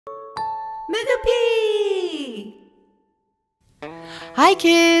Moogoopi! Hi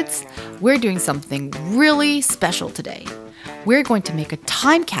kids! We're doing something really special today. We're going to make a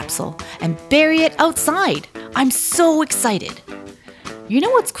time capsule and bury it outside. I'm so excited. You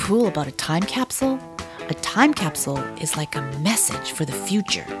know what's cool about a time capsule? A time capsule is like a message for the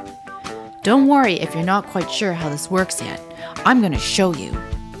future. Don't worry if you're not quite sure how this works yet. I'm going to show you.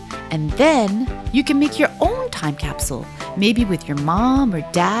 And then you can make your own time capsule, maybe with your mom or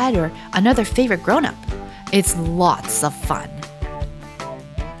dad or another favorite grown-up. It's lots of fun.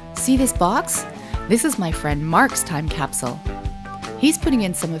 See this box? This is my friend Mark's time capsule. He's putting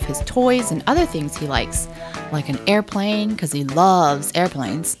in some of his toys and other things he likes, like an airplane because he loves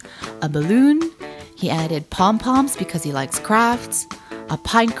airplanes, a balloon, he added pom-poms because he likes crafts, a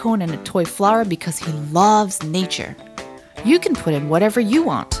pine cone and a toy flower because he loves nature. You can put in whatever you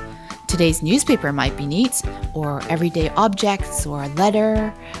want. Today's newspaper might be neat, or everyday objects, or a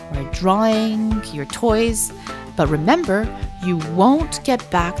letter, or a drawing, your toys. But remember, you won't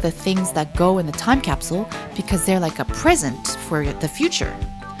get back the things that go in the time capsule because they're like a present for the future.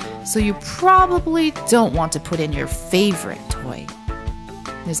 So you probably don't want to put in your favorite toy.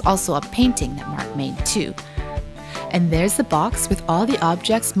 There's also a painting that Mark made too. And there's the box with all the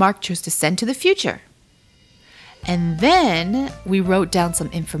objects Mark chose to send to the future. And then we wrote down some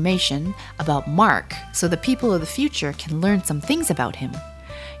information about Mark so the people of the future can learn some things about him.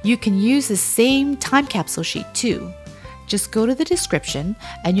 You can use the same time capsule sheet too. Just go to the description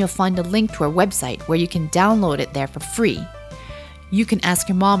and you'll find a link to our website where you can download it there for free. You can ask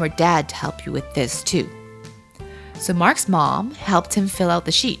your mom or dad to help you with this too. So Mark's mom helped him fill out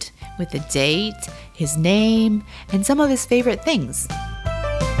the sheet with the date, his name, and some of his favorite things.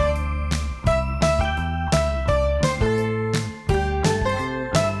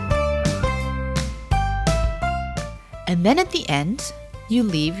 And then at the end, you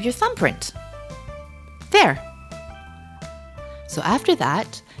leave your thumbprint. There. So after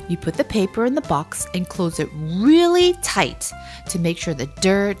that, you put the paper in the box and close it really tight to make sure the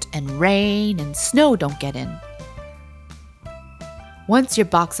dirt and rain and snow don't get in. Once your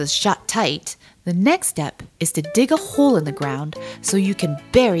box is shut tight, the next step is to dig a hole in the ground so you can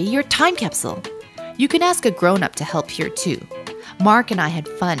bury your time capsule. You can ask a grown-up to help here too. Mark and I had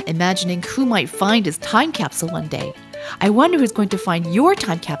fun imagining who might find his time capsule one day. I wonder who's going to find your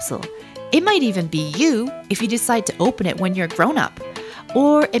time capsule. It might even be you if you decide to open it when you're grown up.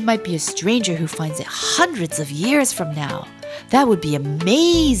 Or it might be a stranger who finds it hundreds of years from now. That would be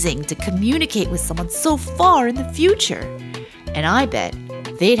amazing to communicate with someone so far in the future. And I bet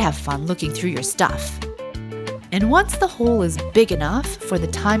they'd have fun looking through your stuff. And once the hole is big enough for the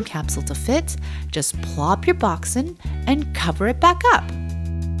time capsule to fit, just plop your box in and cover it back up.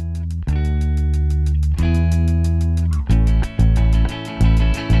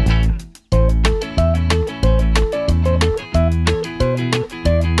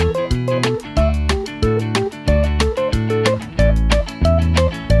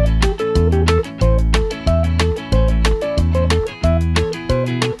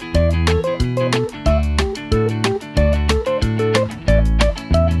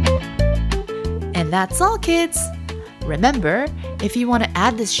 And that's all, kids. Remember, if you want to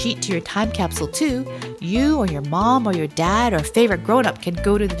add this sheet to your time capsule too, you or your mom or your dad or favorite grown-up can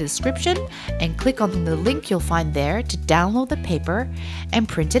go to the description and click on the link you'll find there to download the paper and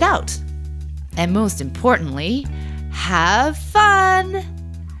print it out. And most importantly, have fun!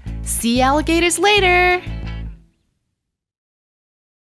 See alligators later!